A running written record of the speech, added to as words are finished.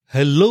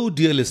Hello,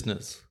 dear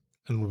listeners,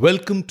 and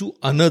welcome to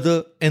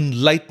another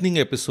enlightening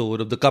episode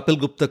of the Kapil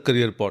Gupta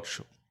Career Pod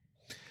Show.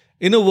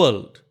 In a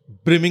world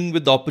brimming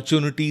with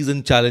opportunities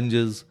and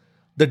challenges,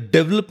 the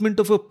development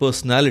of a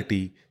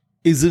personality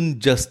isn't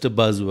just a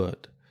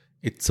buzzword,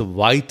 it's a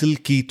vital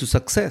key to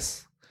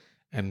success.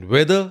 And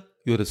whether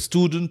you're a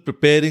student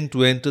preparing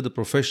to enter the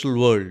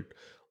professional world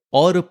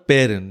or a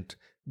parent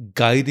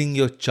guiding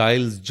your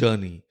child's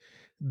journey,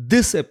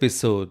 this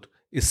episode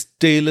is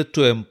tailored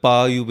to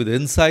empower you with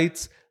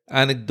insights,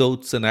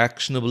 anecdotes, and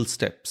actionable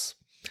steps.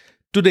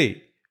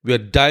 Today, we are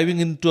diving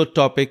into a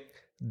topic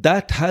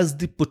that has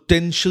the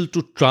potential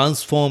to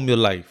transform your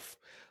life: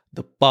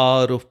 the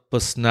power of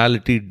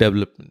personality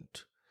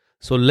development.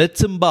 So,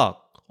 let's embark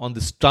on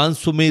this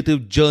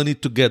transformative journey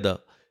together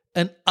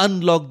and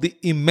unlock the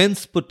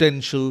immense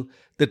potential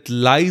that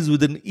lies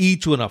within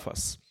each one of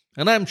us.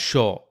 And I'm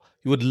sure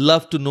you would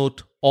love to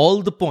note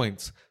all the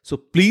points, so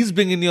please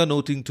bring in your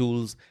noting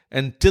tools.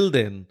 Until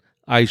then,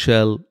 I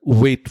shall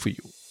wait for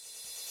you.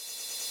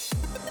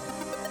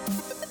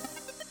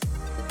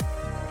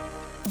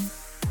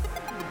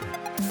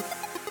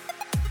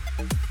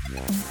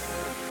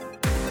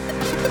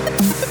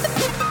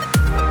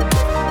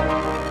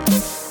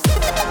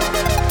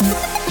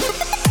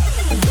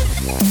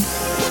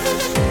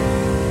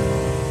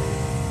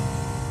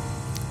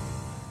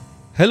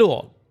 Hello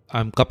all,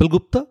 I'm Kapil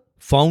Gupta,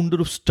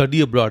 founder of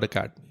Study Abroad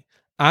Academy.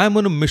 I am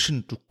on a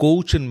mission to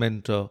coach and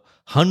mentor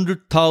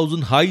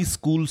 100,000 high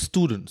school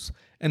students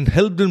and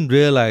help them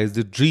realize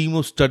the dream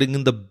of studying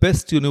in the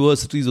best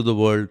universities of the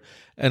world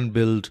and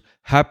build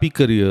happy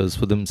careers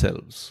for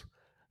themselves.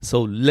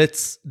 So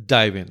let's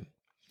dive in.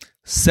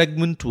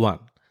 Segment 1,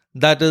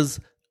 that is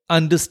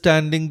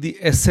understanding the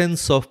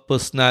essence of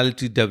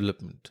personality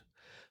development.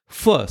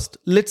 First,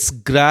 let's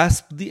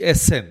grasp the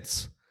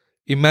essence.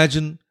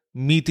 Imagine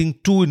meeting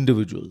two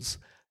individuals.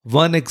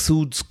 One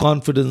exudes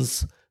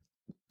confidence,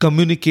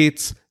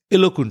 communicates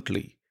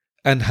eloquently,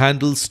 and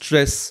handles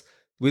stress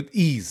with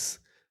ease,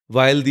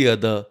 while the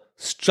other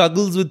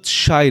struggles with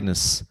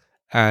shyness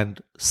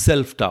and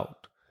self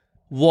doubt.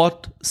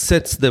 What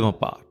sets them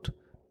apart?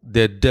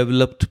 Their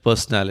developed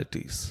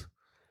personalities.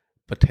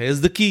 But here's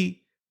the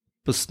key: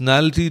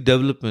 personality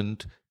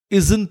development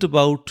isn't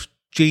about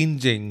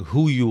changing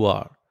who you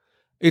are,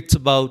 it's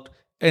about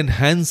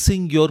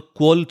enhancing your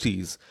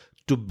qualities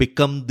to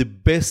become the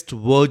best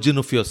version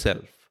of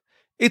yourself.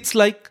 It's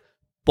like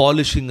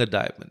polishing a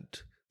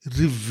diamond,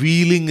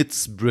 revealing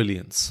its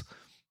brilliance.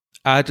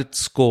 At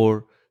its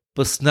core,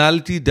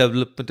 personality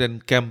development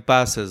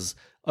encompasses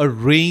a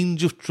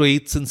range of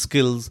traits and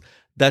skills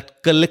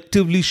that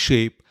collectively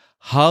shape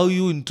how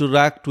you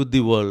interact with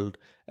the world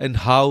and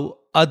how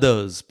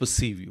others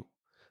perceive you.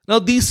 Now,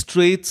 these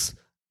traits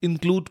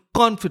include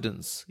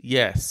confidence,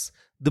 yes,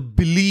 the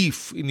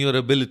belief in your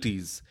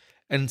abilities,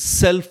 and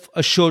self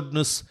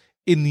assuredness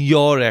in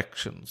your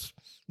actions.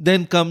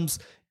 Then comes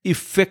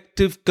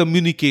effective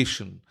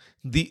communication,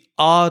 the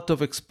art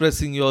of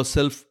expressing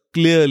yourself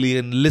clearly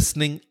and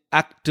listening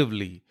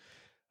actively.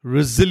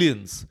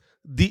 Resilience,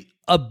 the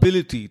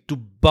ability to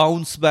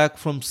bounce back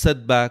from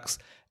setbacks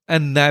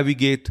and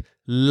navigate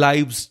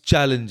life's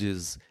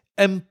challenges.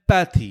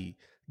 Empathy,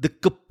 the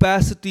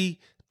capacity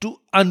to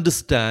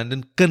understand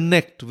and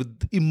connect with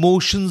the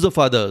emotions of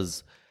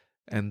others.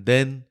 And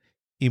then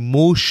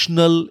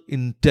emotional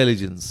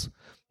intelligence,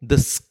 the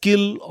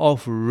skill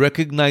of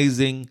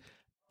recognizing,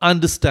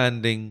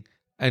 understanding,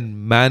 and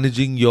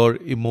managing your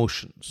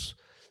emotions.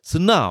 So,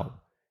 now,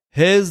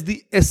 here's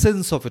the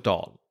essence of it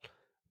all.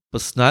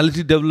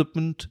 Personality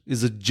development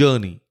is a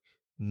journey,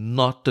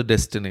 not a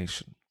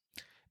destination.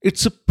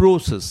 It's a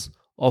process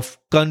of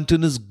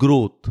continuous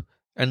growth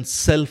and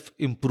self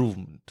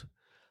improvement.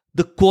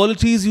 The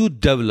qualities you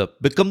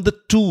develop become the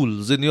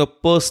tools in your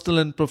personal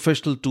and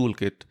professional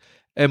toolkit,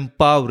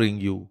 empowering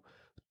you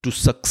to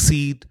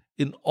succeed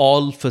in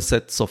all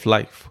facets of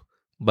life.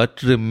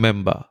 But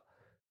remember,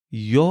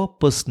 your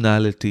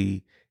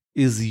personality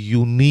is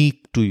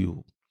unique to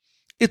you.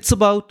 It's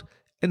about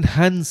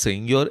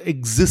enhancing your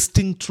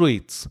existing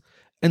traits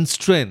and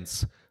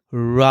strengths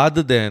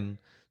rather than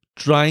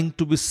trying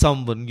to be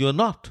someone you're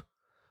not.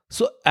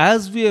 So,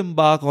 as we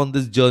embark on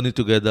this journey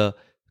together,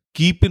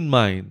 keep in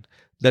mind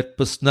that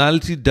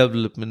personality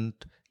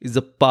development is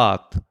a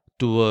path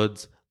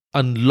towards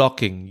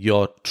unlocking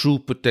your true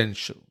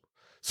potential.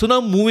 So,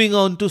 now moving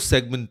on to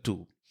segment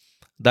 2,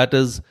 that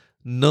is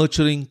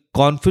nurturing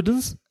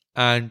confidence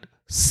and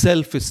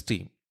self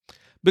esteem.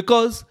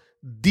 Because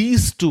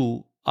these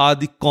two are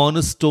the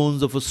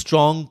cornerstones of a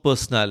strong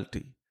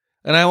personality.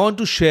 And I want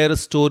to share a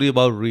story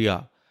about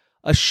Ria,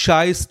 a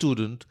shy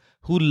student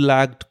who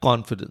lacked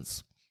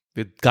confidence.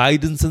 With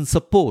guidance and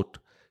support,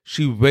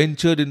 she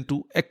ventured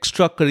into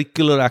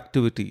extracurricular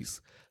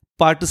activities,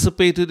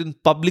 participated in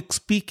public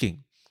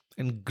speaking,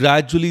 and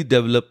gradually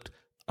developed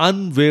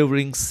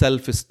unwavering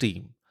self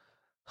esteem.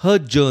 Her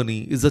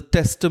journey is a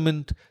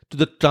testament to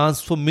the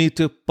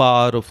transformative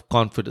power of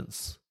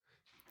confidence.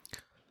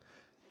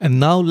 And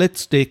now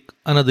let's take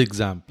another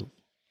example.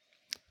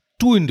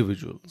 Two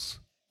individuals.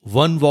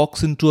 One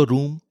walks into a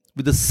room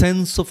with a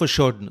sense of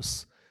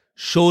assuredness,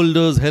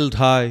 shoulders held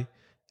high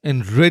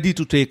and ready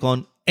to take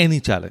on any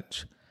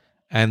challenge.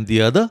 And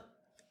the other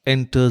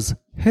enters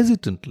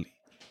hesitantly,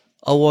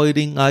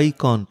 avoiding eye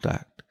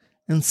contact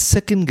and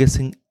second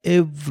guessing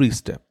every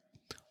step.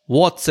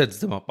 What sets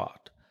them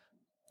apart?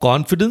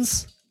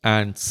 Confidence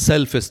and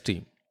self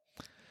esteem.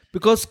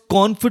 Because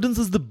confidence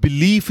is the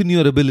belief in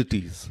your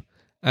abilities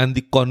and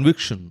the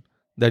conviction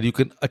that you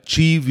can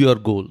achieve your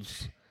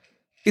goals.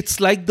 It's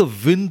like the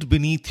wind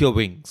beneath your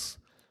wings,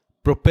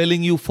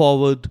 propelling you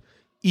forward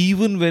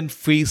even when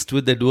faced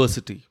with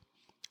adversity.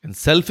 And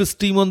self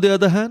esteem, on the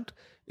other hand,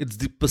 it's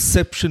the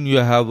perception you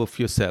have of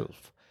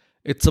yourself.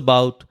 It's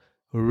about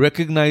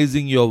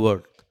recognizing your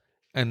worth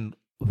and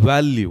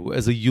value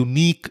as a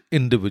unique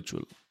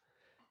individual.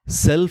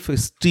 Self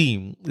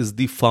esteem is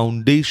the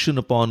foundation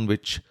upon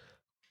which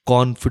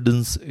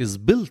confidence is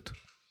built.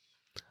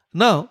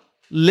 Now,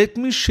 let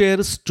me share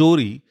a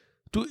story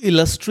to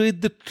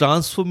illustrate the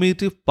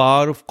transformative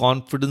power of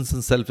confidence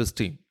and self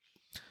esteem.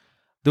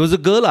 There was a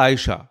girl,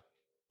 Aisha,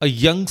 a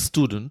young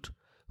student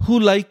who,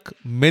 like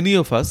many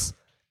of us,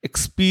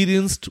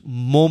 experienced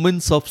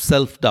moments of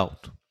self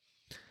doubt.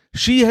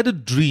 She had a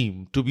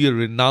dream to be a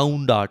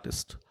renowned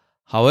artist.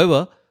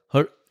 However,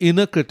 her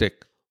inner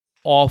critic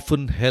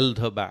often held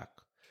her back.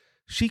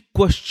 She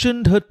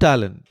questioned her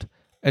talent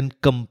and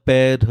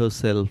compared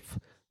herself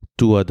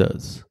to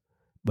others.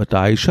 But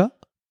Aisha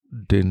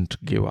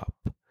didn't give up.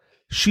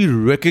 She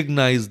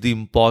recognized the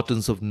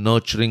importance of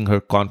nurturing her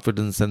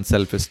confidence and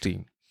self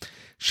esteem.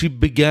 She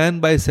began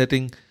by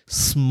setting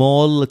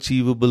small,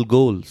 achievable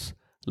goals,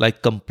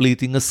 like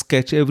completing a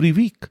sketch every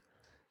week.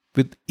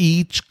 With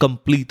each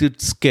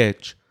completed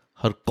sketch,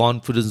 her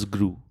confidence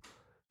grew.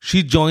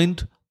 She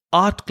joined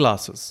art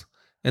classes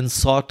and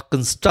sought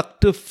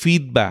constructive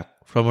feedback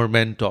from her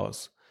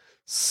mentors.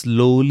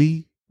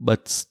 Slowly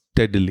but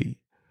steadily,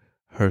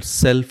 her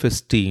self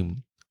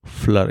esteem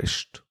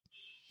flourished.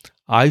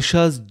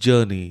 Aisha's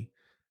journey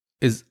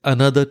is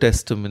another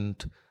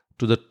testament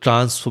to the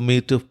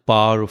transformative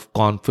power of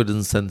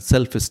confidence and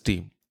self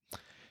esteem.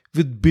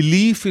 With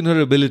belief in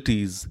her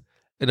abilities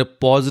and a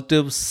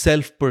positive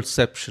self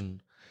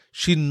perception,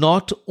 she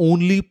not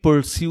only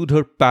pursued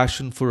her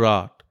passion for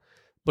art,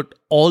 but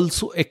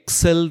also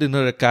excelled in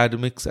her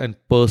academics and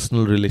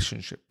personal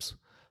relationships.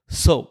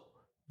 So,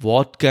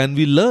 what can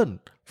we learn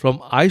from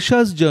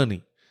Aisha's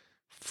journey?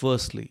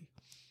 Firstly,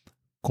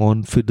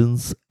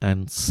 confidence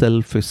and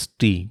self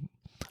esteem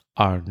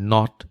are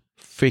not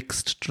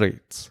fixed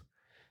traits,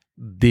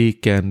 they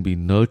can be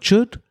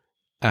nurtured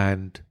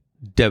and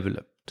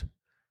developed.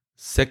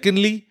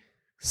 Secondly,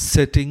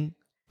 setting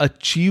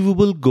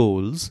achievable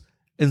goals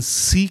and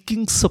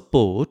seeking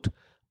support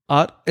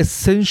are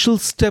essential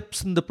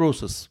steps in the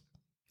process.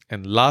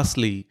 And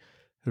lastly,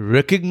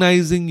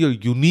 recognizing your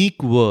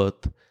unique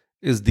worth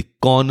is the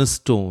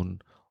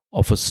cornerstone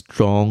of a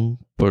strong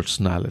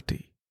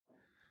personality.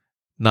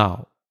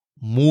 Now,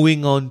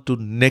 moving on to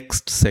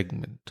next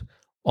segment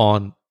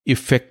on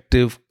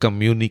effective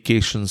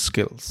communication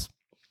skills.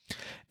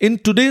 In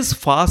today's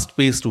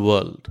fast-paced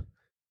world,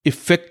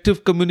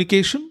 effective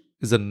communication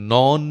is a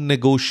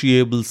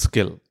non-negotiable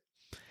skill.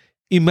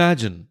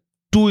 Imagine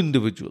two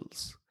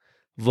individuals.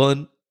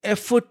 One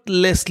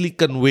effortlessly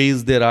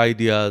conveys their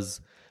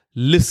ideas,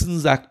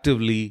 listens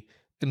actively,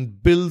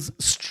 and builds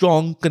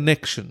strong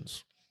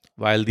connections,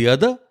 while the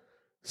other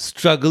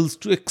struggles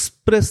to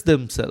express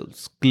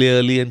themselves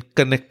clearly and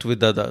connect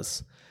with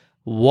others.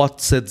 What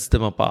sets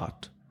them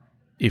apart?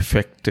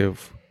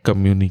 Effective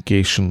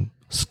communication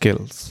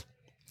skills.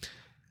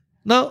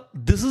 Now,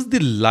 this is the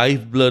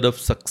lifeblood of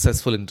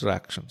successful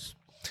interactions,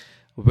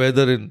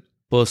 whether in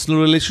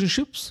personal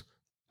relationships,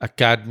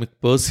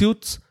 academic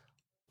pursuits,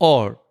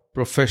 or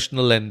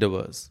professional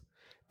endeavors.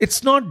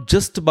 It's not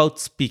just about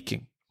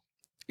speaking,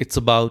 it's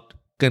about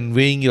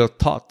conveying your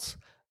thoughts,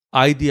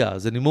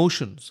 ideas, and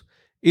emotions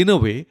in a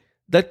way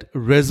that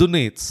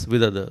resonates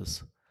with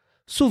others.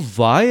 So,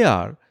 why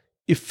are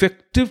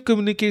effective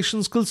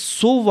communication skills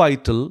so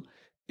vital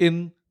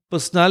in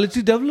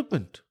personality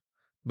development?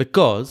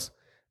 Because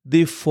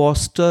they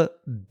foster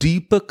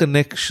deeper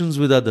connections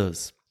with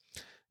others.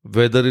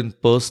 Whether in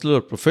personal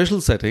or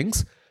professional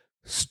settings,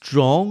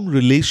 strong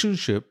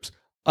relationships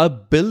are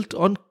built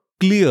on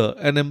clear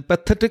and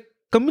empathetic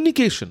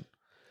communication.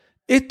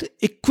 It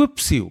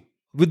equips you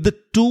with the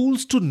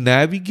tools to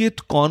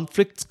navigate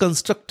conflicts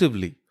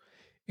constructively.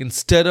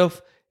 Instead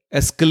of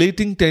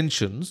escalating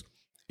tensions,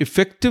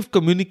 effective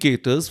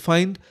communicators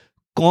find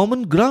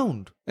common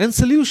ground and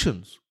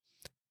solutions.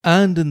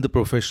 And in the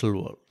professional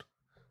world,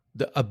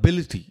 the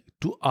ability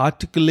to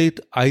articulate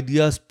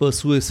ideas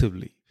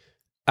persuasively,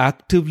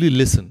 actively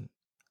listen,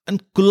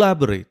 and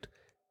collaborate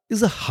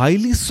is a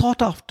highly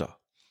sought after.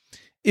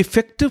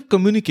 Effective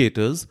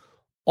communicators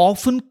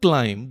often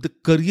climb the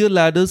career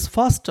ladders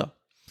faster.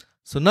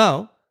 So,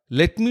 now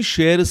let me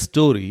share a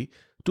story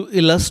to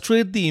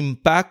illustrate the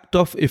impact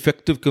of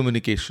effective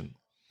communication.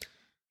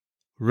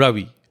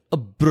 Ravi, a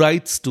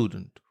bright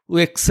student who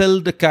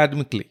excelled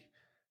academically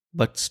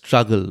but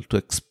struggled to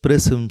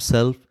express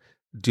himself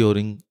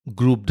during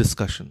group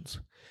discussions.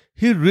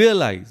 he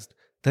realized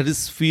that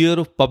his fear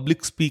of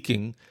public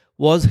speaking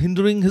was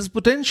hindering his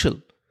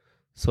potential.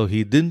 So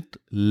he didn't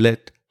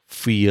let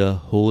fear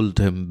hold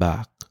him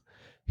back.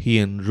 He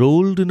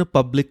enrolled in a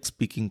public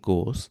speaking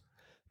course,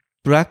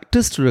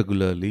 practiced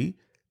regularly,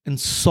 and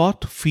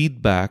sought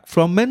feedback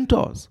from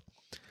mentors.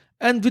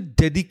 And with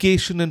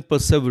dedication and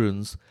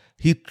perseverance,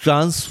 he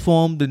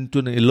transformed into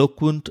an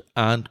eloquent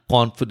and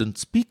confident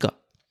speaker.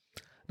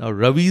 Now,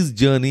 Ravi's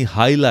journey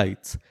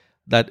highlights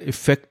that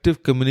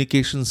effective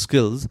communication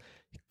skills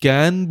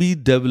can be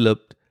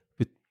developed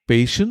with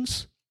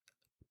patience,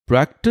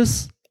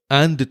 practice,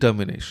 and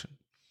determination.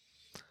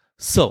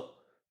 So,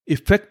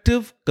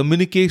 effective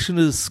communication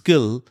is a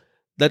skill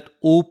that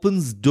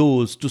opens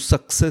doors to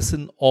success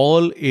in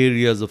all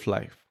areas of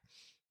life.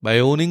 By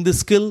owning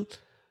this skill,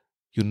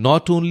 you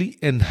not only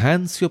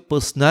enhance your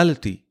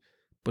personality,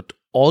 but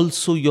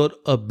also your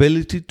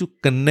ability to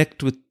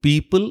connect with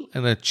people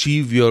and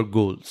achieve your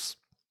goals.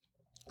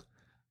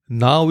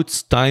 Now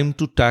it's time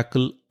to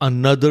tackle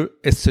another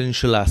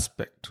essential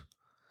aspect,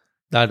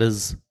 that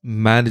is,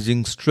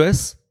 managing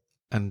stress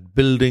and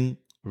building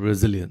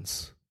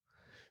resilience.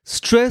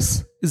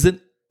 Stress is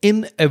an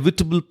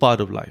inevitable part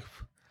of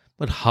life,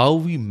 but how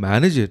we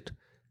manage it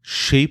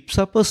shapes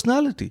our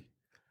personality.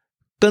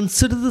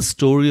 Consider the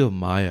story of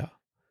Maya,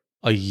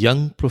 a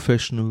young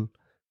professional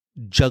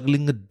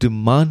juggling a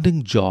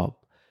demanding job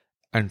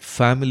and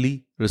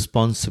family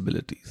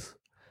responsibilities.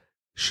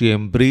 She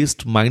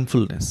embraced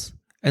mindfulness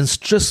and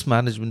stress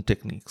management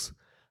techniques,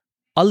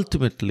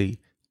 ultimately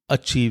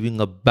achieving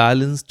a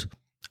balanced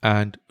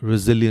and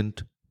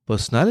resilient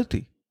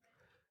personality.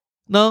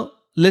 Now,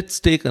 let's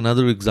take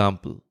another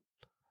example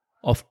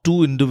of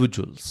two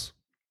individuals.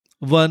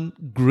 One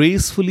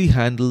gracefully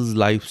handles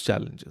life's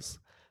challenges,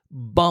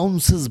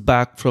 bounces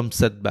back from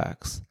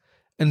setbacks,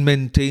 and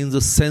maintains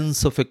a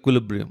sense of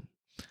equilibrium,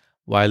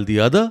 while the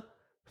other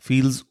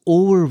feels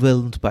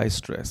overwhelmed by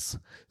stress,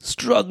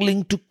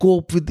 struggling to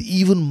cope with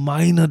even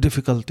minor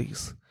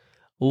difficulties.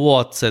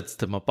 What sets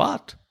them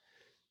apart?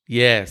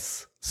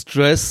 Yes,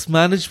 stress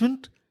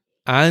management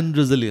and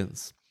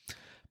resilience.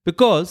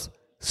 Because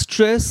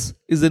stress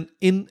is an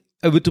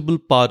inevitable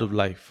part of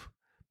life,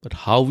 but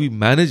how we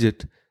manage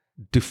it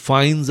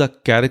defines our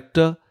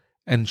character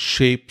and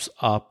shapes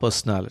our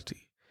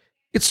personality.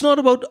 It's not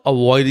about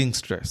avoiding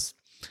stress,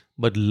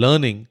 but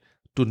learning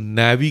to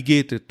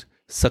navigate it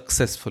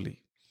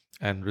successfully.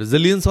 And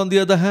resilience, on the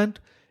other hand,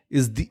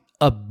 is the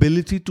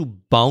ability to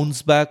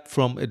bounce back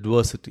from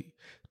adversity,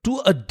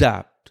 to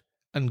adapt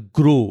and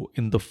grow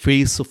in the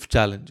face of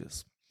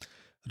challenges.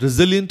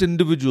 Resilient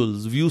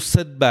individuals view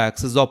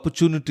setbacks as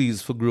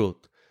opportunities for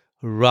growth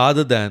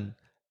rather than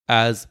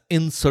as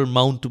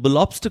insurmountable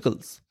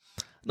obstacles.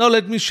 Now,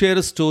 let me share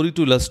a story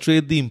to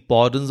illustrate the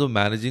importance of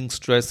managing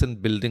stress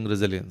and building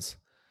resilience.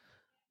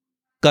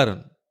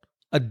 Karan,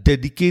 a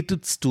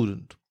dedicated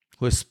student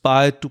who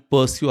aspired to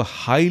pursue a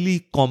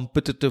highly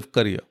competitive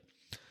career.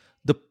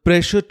 The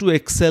pressure to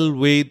excel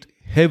weighed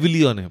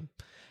heavily on him,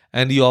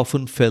 and he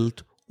often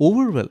felt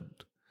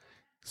overwhelmed.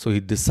 So he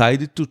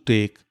decided to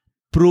take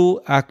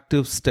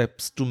proactive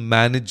steps to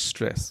manage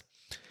stress.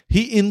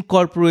 He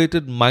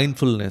incorporated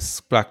mindfulness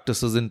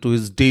practices into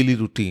his daily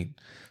routine,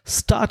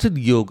 started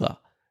yoga,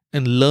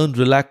 and learned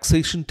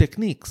relaxation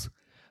techniques.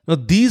 Now,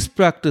 these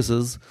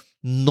practices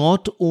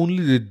not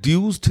only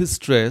reduced his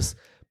stress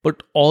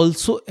but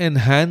also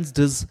enhanced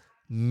his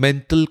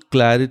mental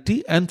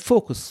clarity and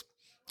focus.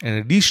 And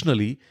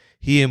additionally,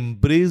 he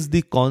embraced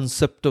the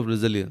concept of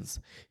resilience.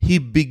 He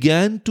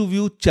began to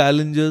view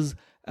challenges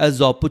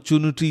as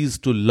opportunities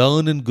to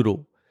learn and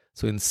grow.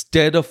 So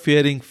instead of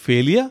fearing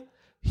failure,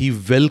 he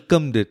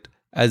welcomed it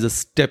as a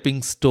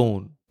stepping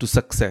stone to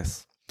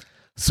success.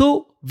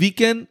 So we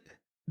can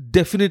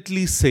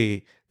definitely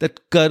say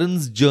that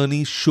Karan's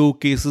journey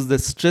showcases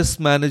that stress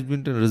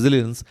management and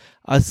resilience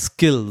are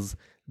skills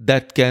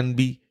that can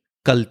be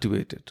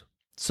cultivated.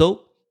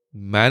 So,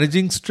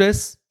 managing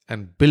stress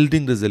and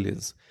building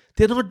resilience,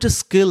 they're not just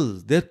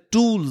skills, they're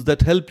tools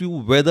that help you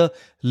weather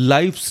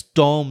life's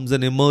storms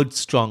and emerge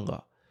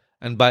stronger.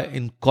 And by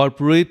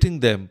incorporating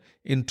them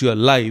into your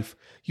life,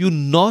 you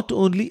not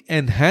only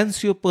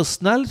enhance your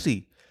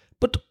personality,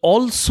 but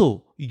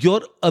also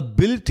your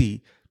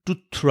ability to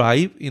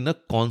thrive in a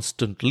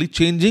constantly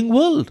changing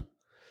world.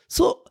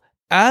 So,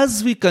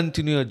 as we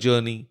continue our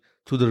journey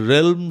through the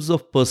realms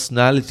of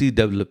personality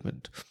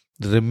development,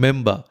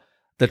 remember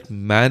that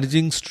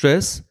managing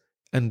stress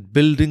and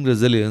building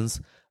resilience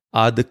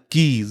are the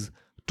keys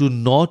to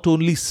not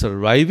only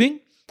surviving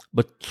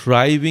but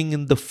thriving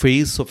in the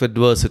face of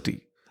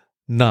adversity.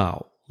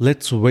 Now,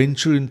 let's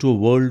venture into a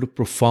world of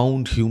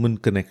profound human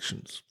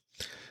connections,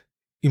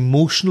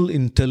 emotional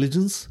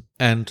intelligence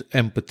and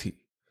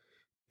empathy.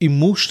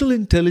 Emotional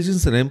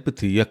intelligence and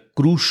empathy are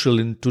crucial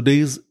in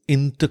today's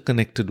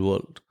interconnected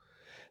world.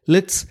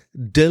 Let's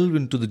delve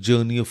into the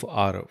journey of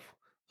Arav,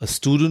 a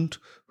student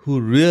who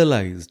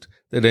realized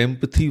that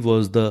empathy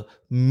was the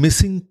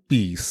missing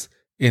piece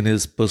in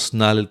his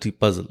personality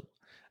puzzle.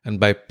 And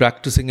by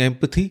practicing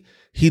empathy,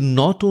 he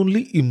not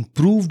only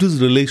improved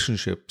his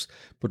relationships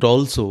but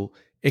also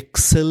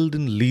excelled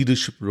in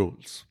leadership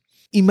roles.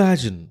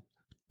 Imagine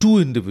two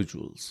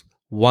individuals,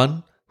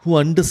 one who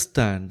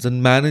understands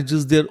and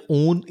manages their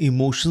own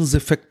emotions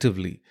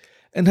effectively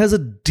and has a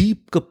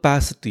deep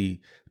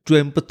capacity to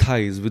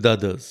empathize with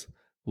others,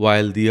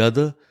 while the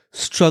other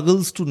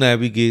struggles to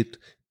navigate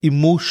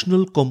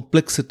emotional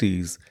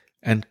complexities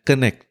and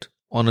connect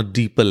on a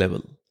deeper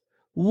level.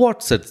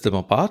 What sets them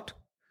apart?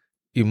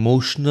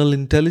 Emotional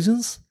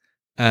intelligence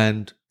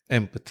and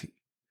empathy.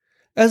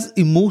 As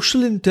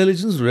emotional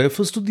intelligence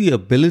refers to the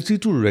ability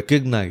to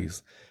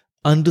recognize,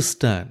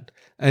 understand,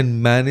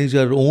 and manage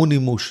our own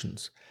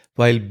emotions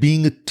while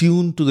being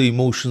attuned to the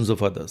emotions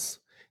of others.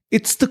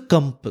 It's the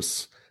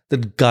compass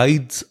that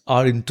guides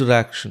our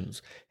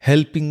interactions,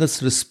 helping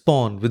us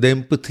respond with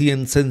empathy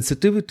and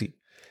sensitivity.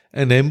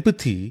 And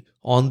empathy,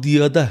 on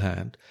the other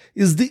hand,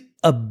 is the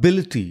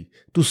ability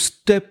to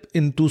step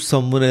into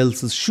someone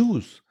else's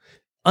shoes,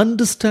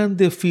 understand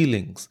their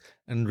feelings,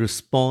 and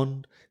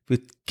respond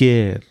with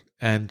care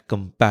and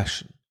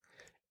compassion.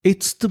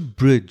 It's the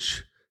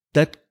bridge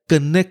that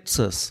connects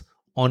us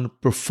on a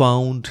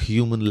profound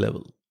human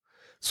level.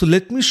 So,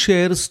 let me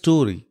share a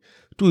story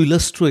to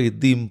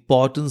illustrate the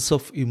importance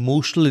of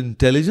emotional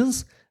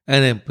intelligence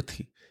and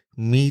empathy.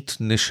 Meet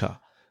Nisha,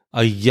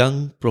 a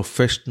young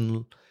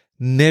professional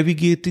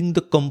navigating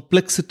the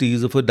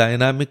complexities of a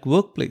dynamic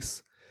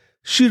workplace.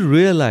 She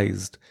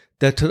realized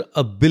that her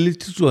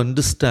ability to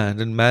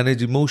understand and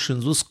manage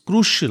emotions was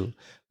crucial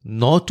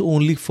not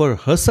only for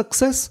her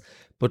success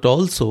but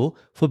also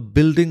for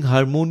building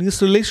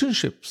harmonious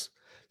relationships.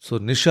 So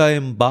Nisha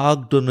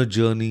embarked on a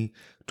journey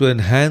to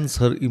enhance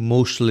her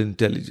emotional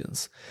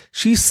intelligence.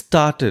 She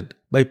started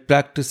by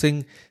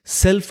practicing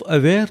self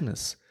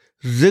awareness,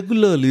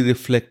 regularly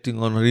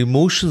reflecting on her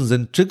emotions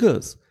and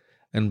triggers,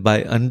 and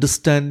by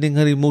understanding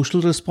her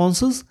emotional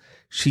responses,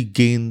 she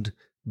gained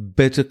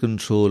better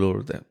control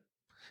over them.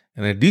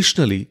 And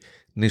additionally,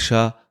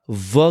 Nisha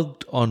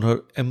worked on her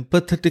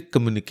empathetic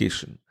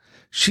communication.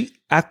 She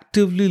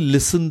actively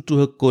listened to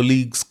her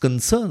colleagues'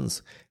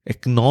 concerns,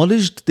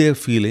 acknowledged their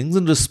feelings,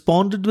 and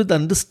responded with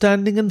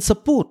understanding and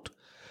support.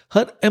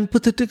 Her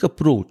empathetic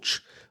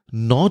approach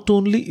not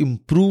only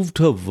improved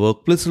her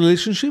workplace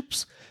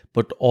relationships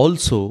but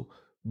also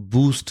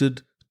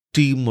boosted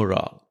team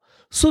morale.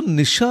 So,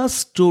 Nisha's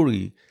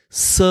story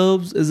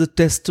serves as a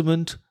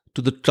testament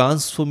to the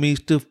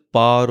transformative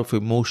power of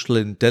emotional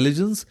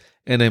intelligence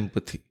and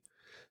empathy.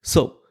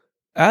 So,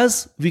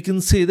 as we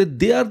can say that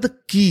they are the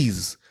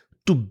keys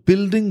to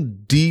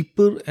building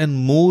deeper and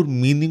more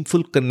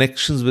meaningful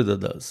connections with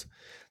others.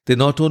 They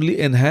not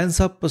only enhance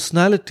our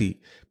personality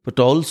but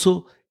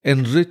also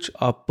enrich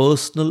our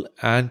personal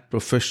and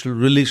professional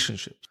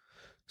relationships.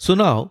 So,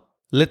 now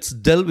let's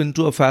delve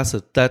into a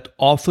facet that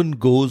often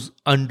goes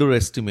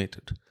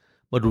underestimated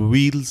but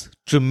wields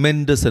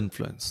tremendous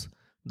influence: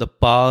 the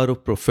power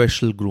of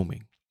professional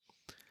grooming.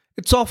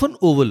 It's often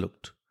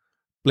overlooked,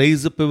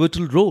 plays a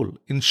pivotal role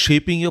in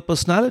shaping your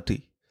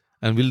personality,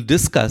 and we'll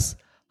discuss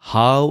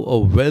how a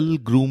well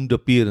groomed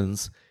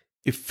appearance,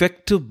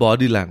 effective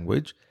body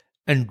language,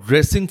 and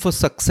dressing for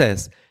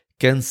success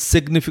can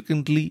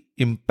significantly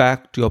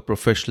impact your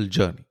professional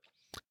journey.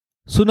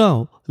 So,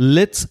 now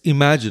let's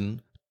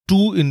imagine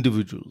two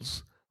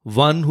individuals,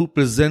 one who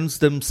presents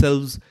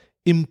themselves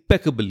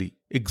impeccably,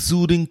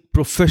 exuding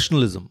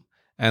professionalism,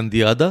 and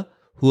the other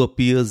who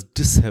appears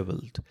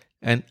disheveled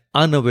and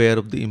unaware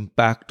of the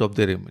impact of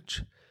their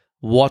image.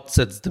 What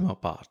sets them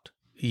apart?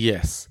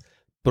 Yes,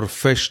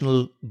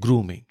 professional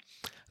grooming.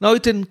 Now,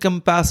 it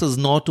encompasses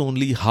not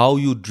only how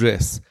you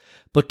dress,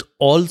 but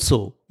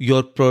also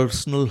your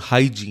personal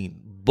hygiene,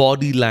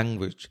 body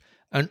language,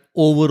 and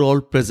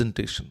overall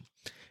presentation.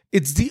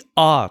 It's the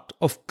art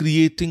of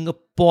creating a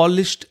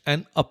polished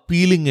and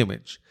appealing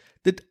image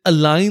that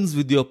aligns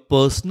with your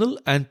personal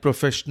and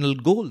professional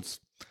goals.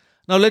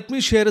 Now, let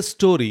me share a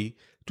story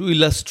to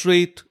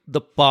illustrate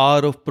the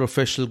power of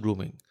professional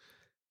grooming.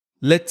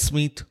 Let's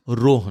meet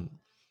Rohan,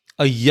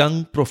 a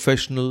young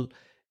professional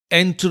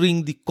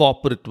entering the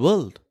corporate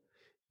world.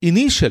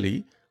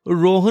 Initially,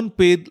 Rohan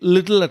paid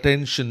little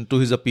attention to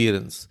his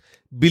appearance,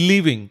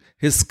 believing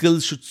his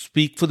skills should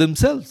speak for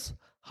themselves.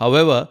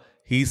 However,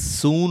 he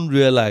soon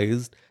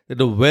realized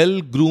that a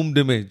well groomed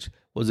image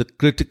was a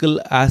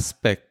critical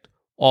aspect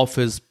of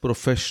his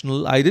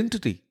professional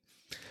identity.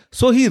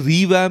 So he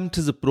revamped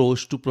his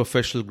approach to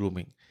professional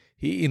grooming.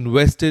 He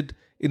invested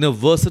in a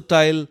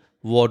versatile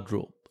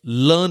wardrobe,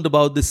 learned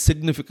about the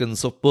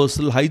significance of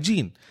personal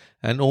hygiene,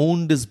 and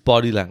owned his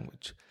body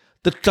language.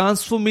 The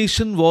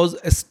transformation was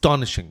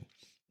astonishing.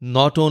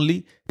 Not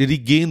only did he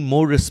gain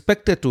more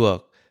respect at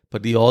work,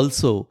 but he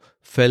also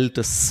felt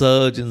a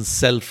surge in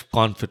self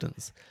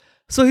confidence.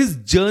 So his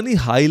journey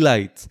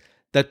highlights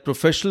that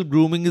professional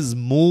grooming is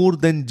more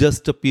than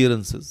just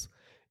appearances.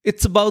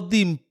 It's about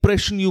the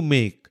impression you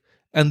make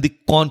and the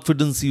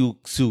confidence you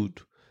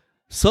exude.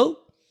 So,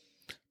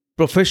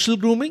 professional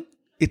grooming,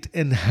 it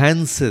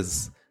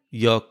enhances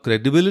your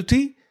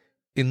credibility,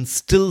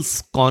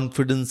 instills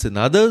confidence in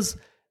others,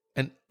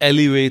 and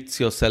elevates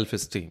your self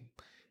esteem.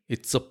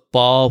 It's a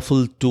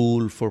powerful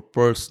tool for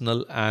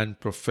personal and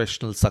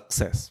professional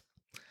success.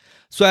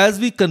 So, as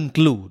we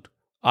conclude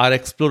our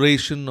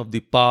exploration of the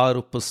power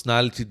of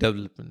personality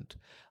development,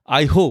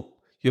 I hope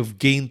you've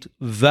gained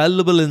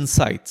valuable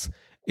insights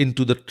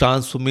into the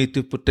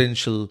transformative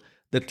potential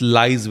that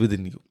lies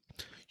within you.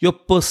 Your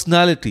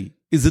personality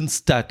isn't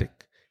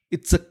static,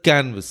 it's a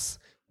canvas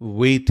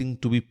waiting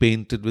to be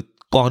painted with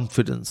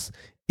confidence,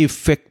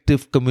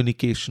 effective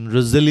communication,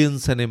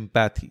 resilience, and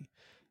empathy.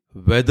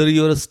 Whether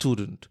you're a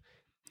student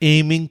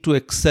aiming to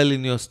excel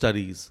in your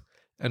studies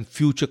and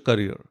future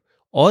career,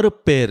 or a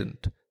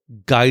parent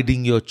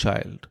guiding your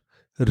child,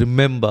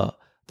 remember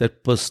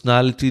that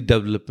personality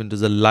development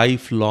is a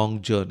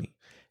lifelong journey.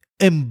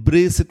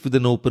 Embrace it with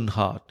an open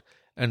heart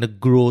and a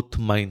growth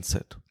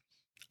mindset.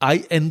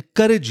 I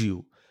encourage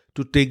you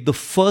to take the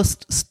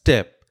first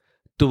step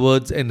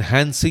towards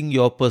enhancing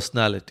your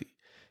personality,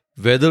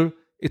 whether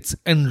it's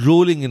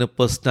enrolling in a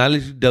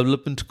personality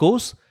development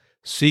course,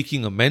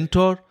 seeking a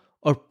mentor,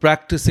 or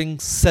practicing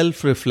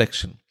self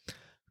reflection.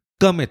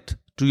 Commit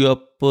to your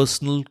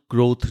personal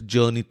growth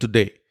journey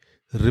today.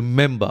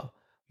 Remember,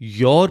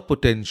 your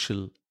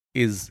potential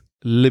is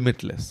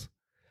limitless.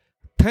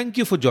 Thank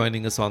you for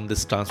joining us on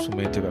this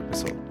transformative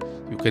episode.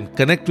 You can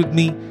connect with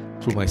me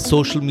through my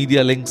social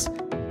media links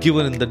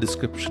given in the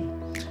description.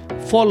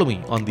 Follow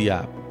me on the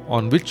app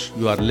on which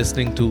you are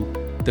listening to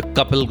the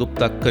Kapil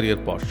Gupta Career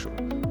Pod Show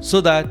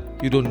so that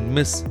you don't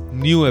miss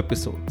new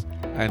episodes.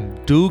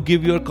 And do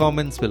give your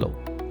comments below.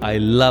 I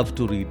love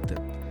to read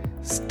them.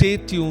 Stay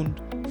tuned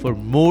for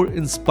more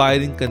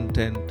inspiring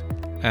content,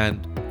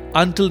 and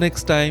until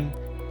next time,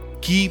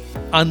 keep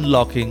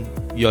unlocking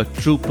your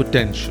true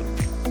potential.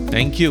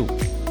 Thank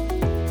you.